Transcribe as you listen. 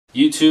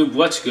YouTube,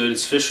 what's good?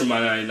 It's Fish from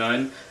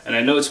My99, and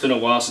I know it's been a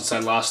while since I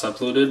last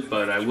uploaded,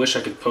 but I wish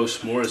I could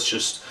post more. It's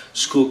just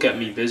school kept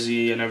me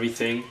busy and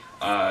everything.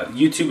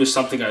 YouTube is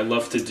something I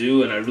love to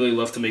do, and I really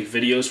love to make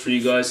videos for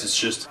you guys. It's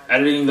just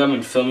editing them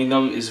and filming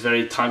them is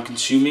very time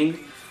consuming,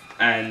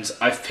 and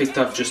I've picked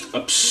up just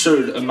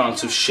absurd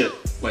amounts of shit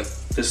like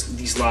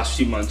these last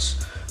few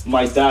months.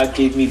 My dad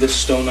gave me this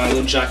Stone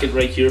Island jacket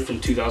right here from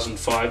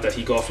 2005 that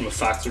he got from a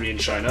factory in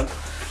China.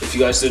 If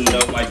you guys didn't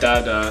know, my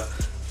dad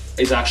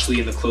is actually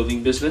in the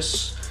clothing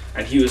business,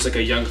 and he was like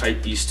a young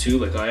hype beast too,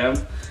 like I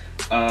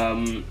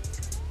am.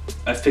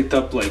 I've picked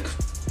up like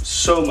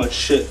so much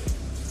shit.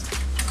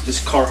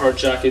 This Carhartt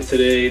jacket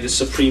today, the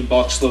Supreme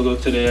box logo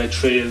today, I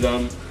traded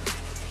them.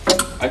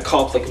 I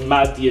copped like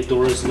mad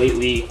Diodoras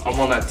lately. I'm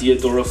on that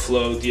Diodora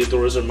flow.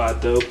 Diodoras are mad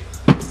dope.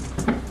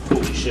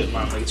 Holy shit,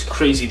 man, like it's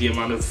crazy the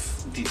amount of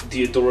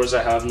Diodoras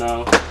I have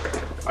now.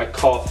 I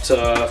copped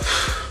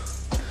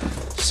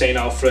St.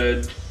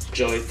 Alfred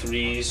Jelly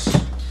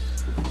 3s.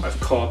 I've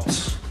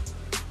copped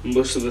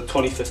most of the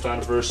 25th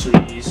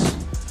anniversaries.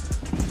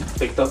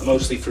 Picked up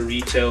mostly for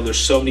retail. There's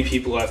so many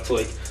people I have to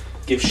like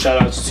give shout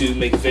outs to,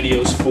 make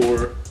videos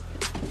for.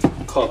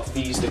 Copped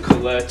these, the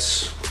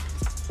Colettes.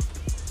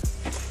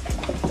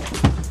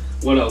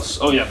 What else?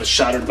 Oh yeah, the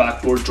shattered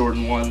backboard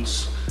Jordan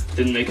 1s.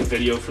 Didn't make a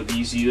video for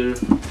these either.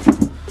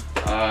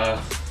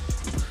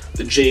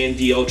 The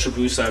J&D Ultra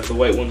Boost, I have the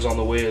white ones on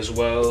the way as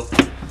well.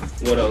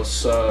 What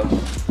else?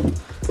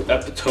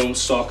 Epitome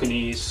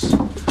Sauconys.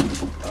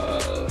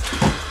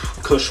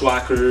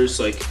 Cushwackers,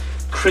 like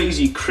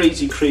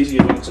crazy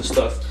amounts of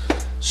stuff.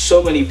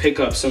 So many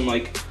pickups, and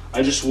like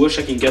I just wish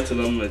I can get to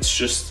them.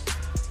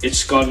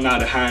 It's gotten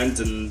out of hand,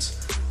 and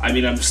I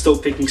mean I'm still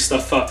picking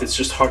stuff up. It's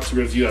just hard to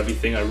review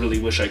everything. I really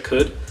wish I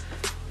could,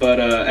 but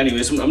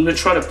anyways, I'm gonna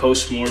try to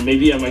post more.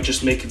 Maybe I might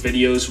just make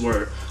videos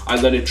where I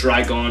let it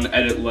drag on,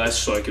 edit less,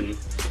 so I can,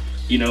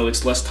 you know,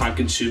 it's less time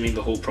consuming,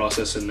 the whole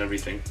process and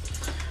everything.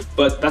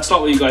 But that's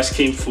not what you guys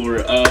came for.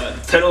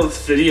 The title of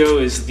the video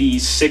is the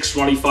 6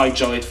 Ronnie Fieg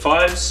Lyte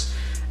 5s,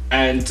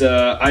 and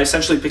I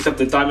essentially picked up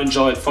the Diamond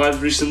Lyte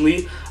 5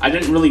 recently. I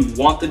didn't really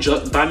want the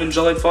Diamond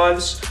Lyte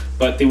 5s,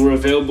 but they were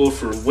available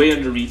for way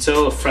under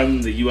retail. A friend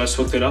in the US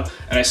hooked it up,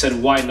 and I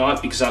said why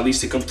not, because at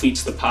least it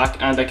completes the pack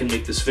and I can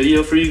make this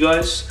video for you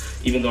guys,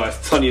 even though I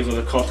have plenty of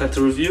other content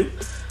to review.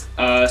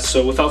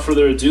 So without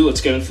further ado,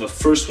 let's get into the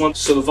first one.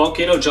 So the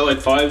Volcano Lyte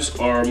 5s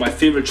are my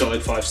favorite Lyte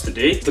 5s to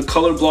date. The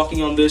color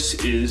blocking on this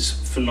is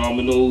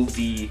phenomenal.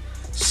 The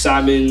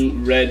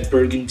salmon, red,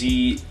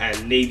 burgundy,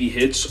 and navy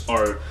hits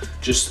are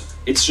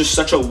it's just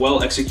such a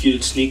well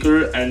executed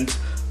sneaker, and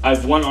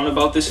I've went on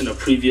about this in a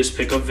previous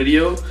pickup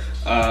video.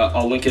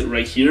 I'll link it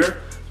right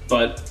here,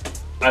 but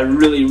I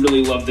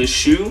really love this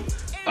shoe.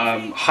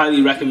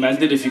 Highly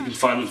recommended if you can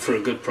find them for a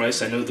good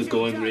price. I know the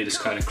going rate is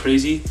kind of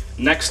crazy.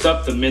 Next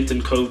up, the Mint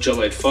and Cove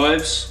Lyte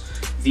 5s.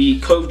 The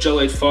Cove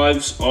Lyte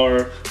 5s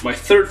are my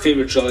third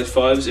favorite Lyte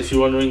 5s. If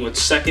you're wondering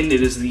what's second,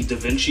 it is the Da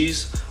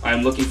Vinci's. I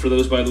am looking for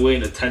those, by the way,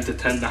 in a 10 to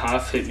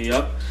 10.5. Hit me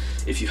up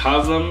if you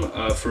have them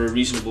for a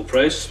reasonable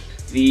price.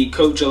 The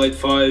Cove Lyte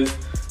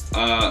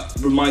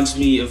 5 reminds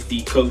me of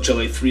the Cove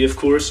Lyte 3, of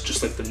course,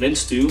 just like the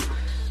Mints do.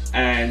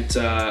 And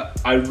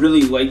I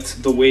really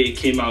liked the way it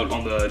came out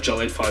on the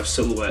Lyte 5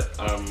 silhouette.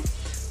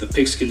 The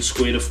pigskin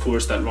suede, of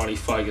course, that Ronnie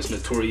Fieg is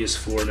notorious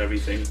for and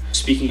everything.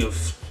 Speaking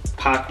of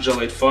packed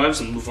Lyte 5s,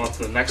 and move on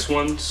to the next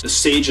ones, the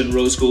Sage and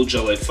Rose Gold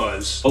Lyte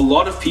 5s. A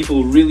lot of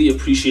people really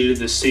appreciated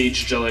the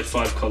Sage Lyte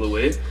 5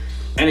 colorway,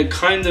 and it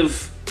kind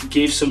of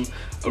gave some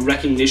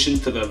recognition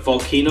to the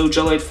Volcano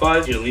Lyte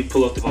 5. Here, let me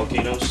pull out the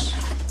Volcanoes.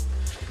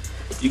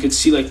 You can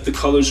see like the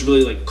colors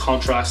really like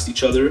contrast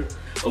each other.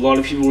 A lot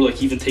of people were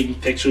like even taking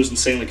pictures and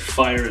saying like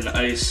fire and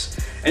ice.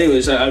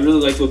 Anyways, I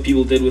really liked what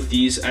people did with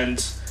these,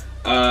 and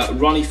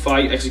Ronnie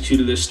Fieg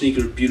executed this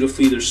sneaker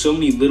beautifully. There's so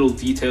many little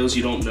details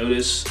you don't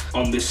notice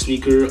on this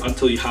sneaker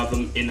until you have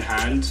them in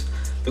hand.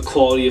 The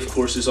quality, of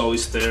course, is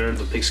always there,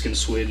 the pigskin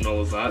suede and all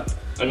of that.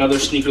 Another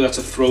sneaker that's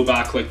a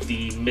throwback like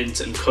the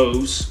Mint and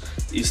Coves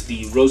is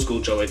the Rose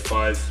Gold Lyte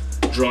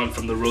 5, drawn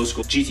from the Rose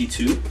Gold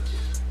GT2.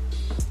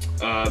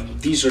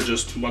 These are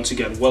just, once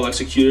again, well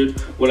executed.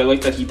 What I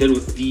like that he did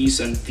with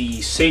these and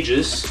the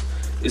Sages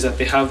is that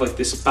they have like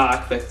this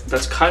back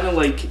that's kind of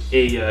like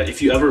a,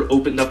 if you ever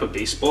opened up a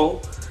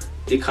baseball,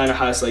 it kind of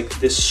has like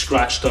this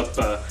scratched up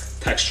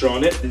texture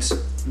on it. It's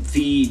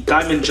the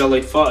Diamond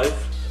Lyte 5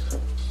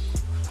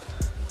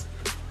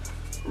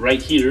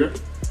 right here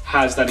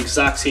has that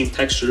exact same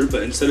texture,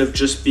 but instead of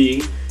just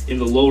being in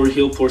the lower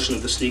heel portion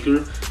of the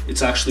sneaker,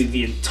 it's actually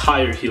the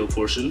entire heel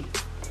portion.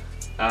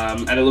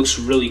 And it looks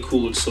really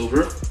cool in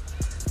silver.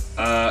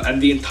 And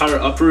the entire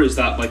upper is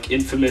that like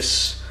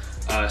infamous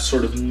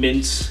sort of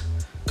mint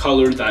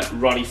color that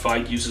Ronnie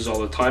Fieg uses all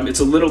the time.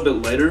 It's a little bit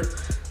lighter,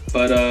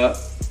 but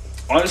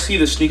honestly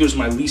the sneaker is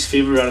my least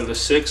favorite out of the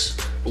 6.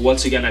 But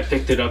once again, I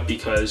picked it up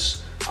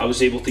because I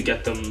was able to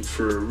get them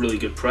for a really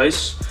good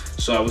price,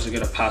 so I wasn't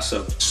gonna pass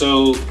up.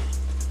 So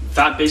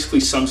that basically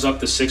sums up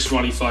the 6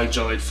 Ronnie Fieg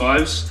Lyte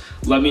 5s.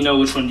 Let me know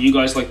which one you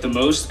guys like the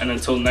most, and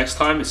until next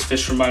time, it's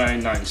Fish from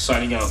My99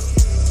 signing out.